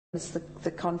is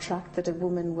the contract that a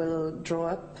woman will draw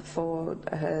up for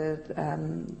her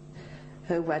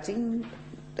wedding,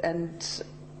 and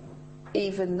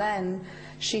even then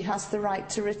she has the right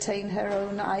to retain her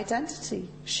own identity.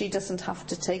 She doesn't have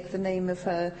to take the name of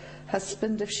her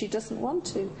husband if she doesn't want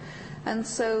to. And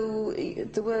so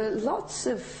there were lots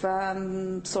of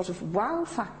sort of wow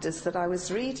factors that I was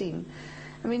reading.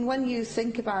 I mean, when you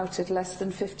think about it, less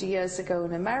than 50 years ago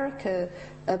in America,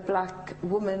 a black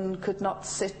woman could not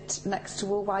sit next to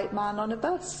a white man on a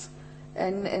bus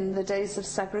in the days of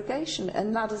segregation,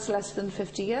 and that is less than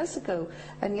 50 years ago.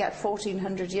 And yet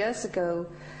 1400 years ago,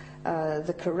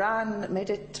 the Quran made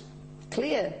it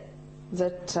clear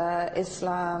that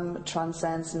Islam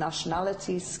transcends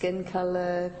nationality, skin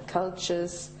colour,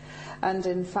 cultures, and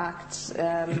in fact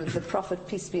the Prophet,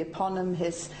 peace be upon him,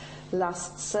 his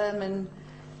last sermon,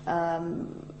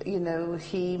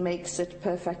 he makes it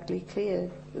perfectly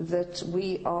clear that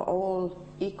we are all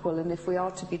equal, and if we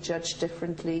are to be judged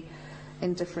differently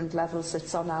in different levels,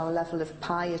 it's on our level of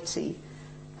piety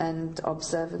and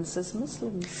observance as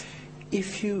Muslims.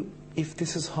 If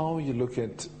this is how you look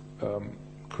at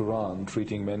Quran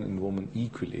treating men and women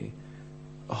equally,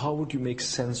 how would you make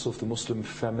sense of the Muslim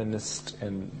feminist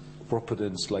and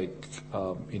proponents like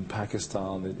in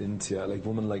Pakistan and India, like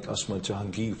women like Asma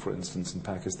Jahangir, for instance, in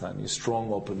Pakistan,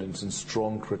 strong opponents and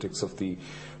strong critics of the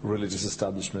religious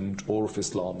establishment or of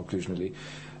Islam occasionally,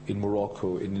 in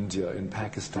Morocco, in India, in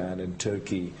Pakistan, in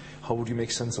Turkey? How would you make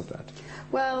sense of that?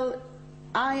 Well,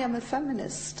 I am a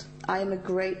feminist. I am a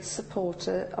great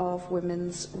supporter of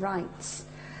women's rights.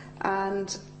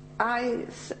 And I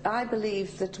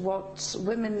believe that what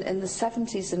women in the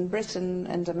 70s in Britain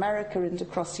and America and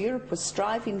across Europe were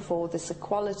striving for, this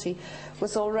equality,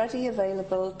 was already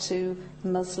available to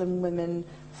Muslim women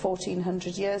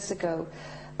 1400 years ago.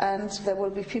 And there will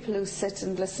be people who sit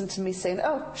and listen to me saying,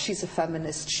 oh, she's a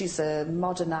feminist, she's a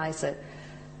modernizer.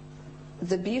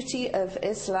 The beauty of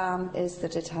Islam is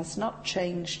that it has not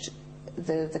changed.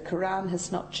 The Quran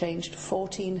has not changed.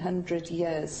 1400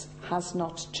 years has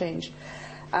not changed.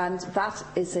 And that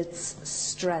is its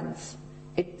strength.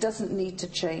 It doesn't need to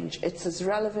change. It's as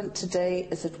relevant today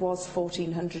as it was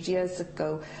 1400 years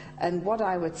ago. And what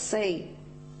I would say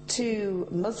to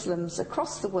Muslims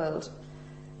across the world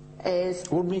is...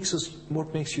 What makes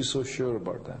you so sure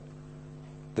about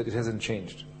that it hasn't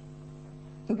changed?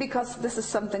 Because this is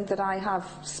something that I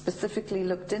have specifically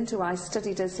looked into. I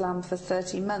studied Islam for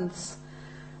 30 months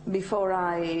before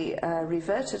I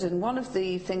reverted. And one of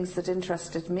the things that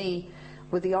interested me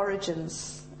were the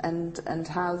origins and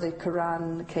how the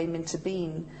Quran came into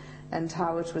being and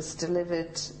how it was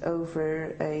delivered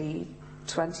over a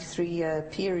 23-year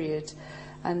period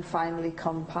and finally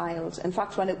compiled. In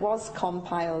fact, when it was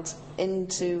compiled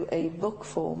into a book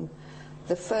form,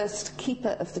 the first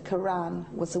keeper of the Quran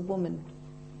was a woman.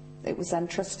 It was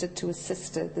entrusted to a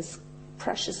sister, this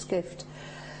precious gift.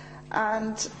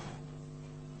 And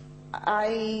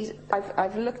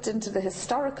I've looked into the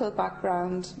historical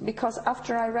background, because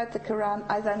after I read the Quran,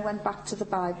 I then went back to the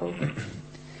Bible.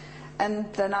 And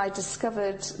then I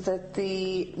discovered that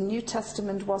the New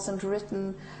Testament wasn't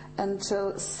written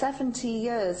until 70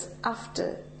 years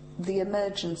after the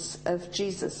emergence of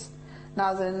Jesus.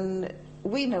 Now then,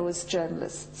 we know as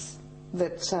journalists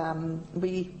that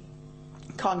we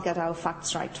can't get our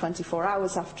facts right 24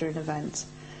 hours after an event.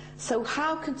 So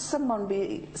how could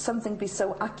something be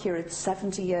so accurate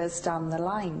 70 years down the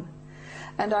line?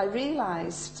 And I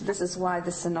realized this is why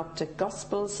the synoptic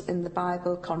gospels in the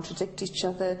Bible contradict each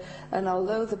other. And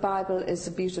although the Bible is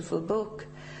a beautiful book,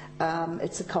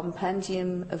 it's a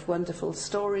compendium of wonderful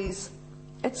stories,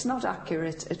 it's not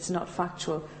accurate, it's not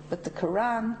factual. But the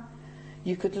Quran,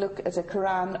 you could look at a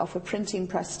Quran off a printing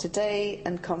press today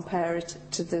and compare it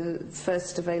to the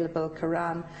first available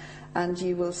Quran, and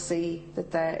you will see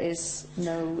that there is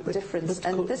no difference.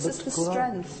 And this is the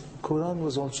strength. Quran Kareem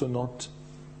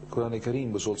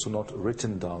was also not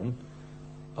written down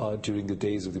during the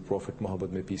days of the Prophet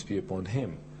Muhammad, may peace be upon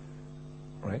him,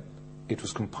 right? It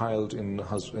was compiled in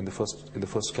the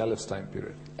first Caliph's time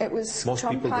period. It was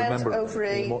compiled over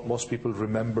a... Most people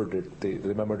remembered it. They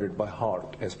remembered it by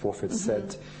heart, as Prophet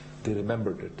said. They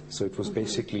remembered it. So it was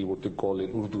basically what they call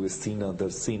in Urdu is Sina dar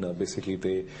Sina. Basically,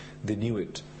 they knew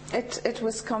it. It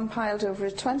was compiled over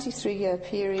a 23-year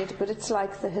period, but it's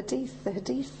like the Hadith. The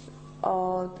Hadith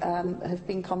have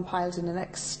been compiled in an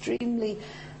extremely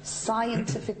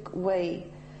scientific way.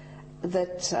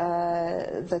 That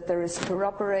there is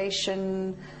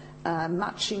corroboration,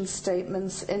 matching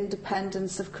statements,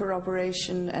 independence of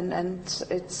corroboration, and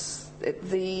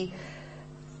the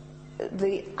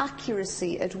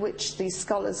accuracy at which these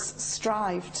scholars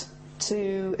strived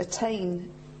to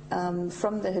attain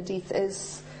from the Hadith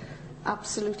is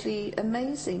absolutely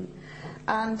amazing.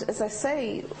 And as I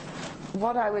say,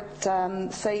 what I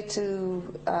would say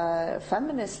to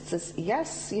feminists is,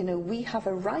 yes, we have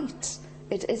a right.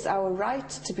 It is our right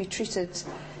to be treated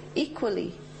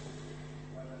equally.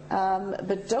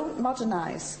 But don't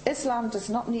modernise. Islam does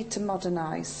not need to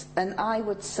modernise. And I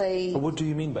would say... What do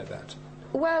you mean by that?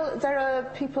 Well, there are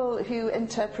people who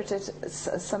interpret it,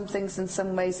 some things in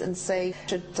some ways, and say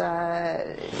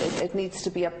it needs to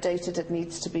be updated, it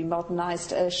needs to be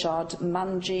modernised. Irshad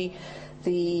Manji,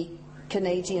 the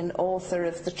Canadian author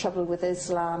of The Trouble with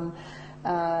Islam,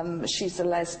 she's a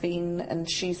lesbian, and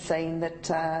she's saying that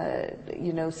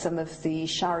some of the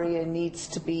Sharia needs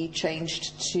to be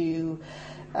changed to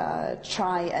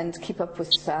try and keep up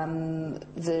with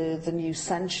the new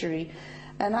century.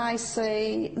 And I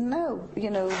say, no,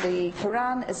 the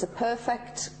Quran is a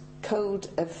perfect code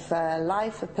of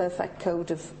life, a perfect code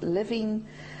of living,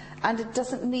 and it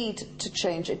doesn't need to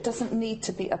change, it doesn't need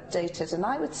to be updated. And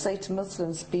I would say to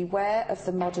Muslims, beware of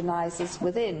the modernisers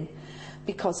within,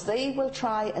 because they will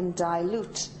try and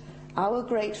dilute our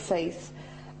great faith,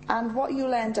 and what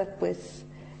you'll end up with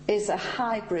is a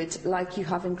hybrid like you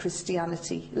have in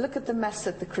Christianity. Look at the mess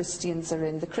that the Christians are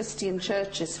in. The Christian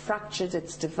church is fractured,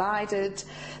 it's divided.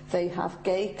 They have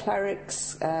gay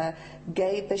clerics,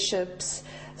 gay bishops,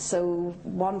 so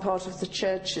one part of the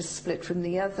church is split from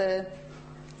the other.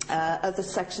 Other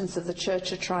sections of the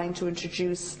church are trying to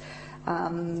introduce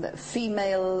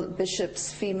female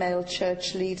bishops, female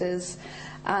church leaders,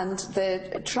 and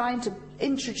they're trying to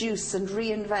introduce and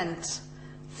reinvent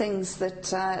things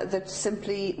that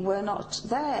simply were not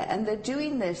there. And they're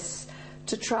doing this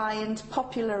to try and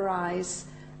popularise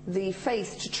the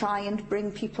faith, to try and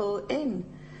bring people in.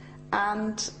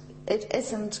 And it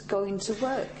isn't going to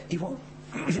work. Yvonne,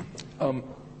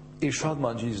 Irshad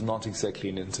Manji is not exactly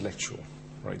an intellectual,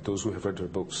 right? Those who have read her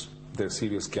books, there are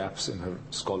serious gaps in her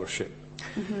scholarship.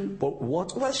 Mm-hmm. But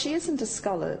what? Well, she isn't a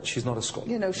scholar. She's not a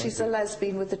scholar. She's a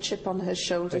lesbian with a chip on her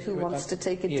shoulder who wants to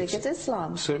take a dig at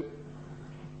Islam. So,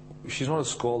 she's not a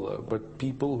scholar, but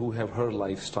people who have her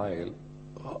lifestyle,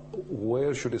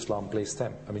 where should Islam place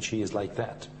them? I mean, she is like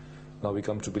that. Now we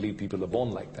come to believe people are born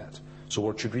like that. So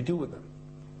what should we do with them?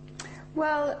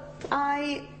 Well,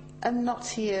 I am not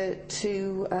here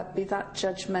to be that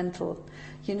judgmental.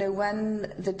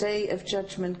 When the day of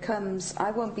judgment comes,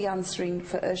 I won't be answering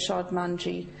for Irshad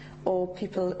Manji or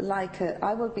people like her.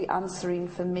 I will be answering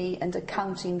for me and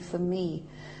accounting for me.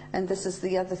 And this is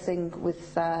the other thing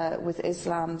with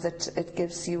Islam, that it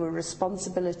gives you a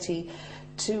responsibility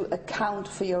to account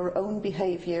for your own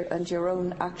behaviour and your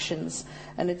own actions.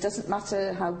 And it doesn't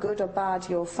matter how good or bad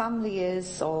your family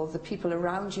is, or the people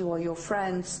around you, or your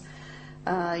friends.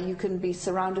 You can be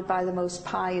surrounded by the most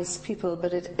pious people,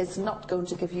 but it is not going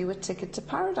to give you a ticket to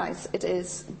paradise. It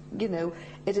is,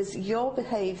 it is your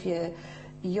behaviour,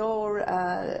 your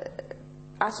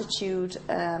attitude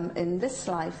in this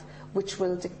life, which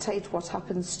will dictate what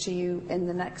happens to you in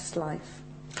the next life.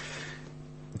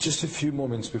 Just a few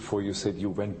moments before you said you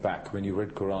went back. When you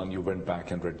read Quran, you went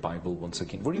back and read Bible once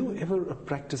again. Were you ever a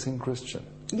practicing Christian?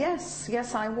 Yes,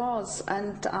 I was.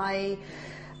 And I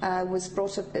was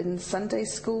brought up in Sunday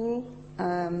school,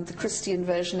 the Christian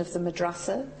version of the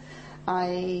madrasa.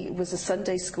 I was a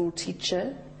Sunday school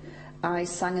teacher. I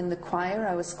sang in the choir.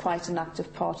 I was quite an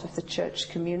active part of the church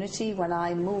community. When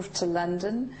I moved to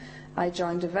London, I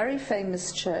joined a very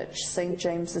famous church, St.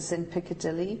 James's in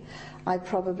Piccadilly. I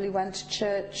probably went to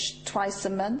church twice a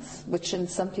month, which in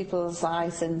some people's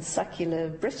eyes in secular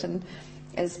Britain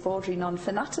is bordering on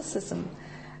fanaticism.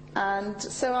 And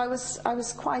so I was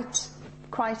quite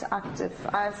active.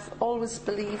 I've always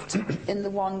believed in the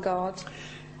one God,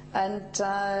 and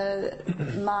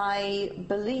my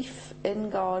belief in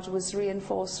God was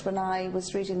reinforced when I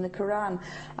was reading the Quran.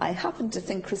 I happen to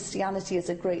think Christianity is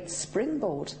a great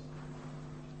springboard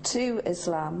to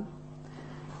Islam,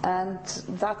 and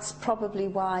that's probably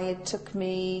why it took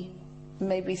me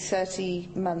maybe 30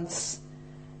 months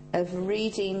of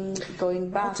reading, going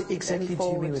back What exactly and do you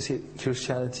forward. mean by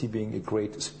Christianity being a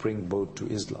great springboard to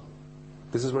Islam?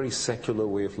 This is a very secular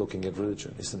way of looking at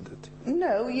religion, isn't it?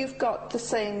 No, you've got the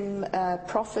same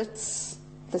prophets,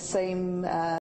 the same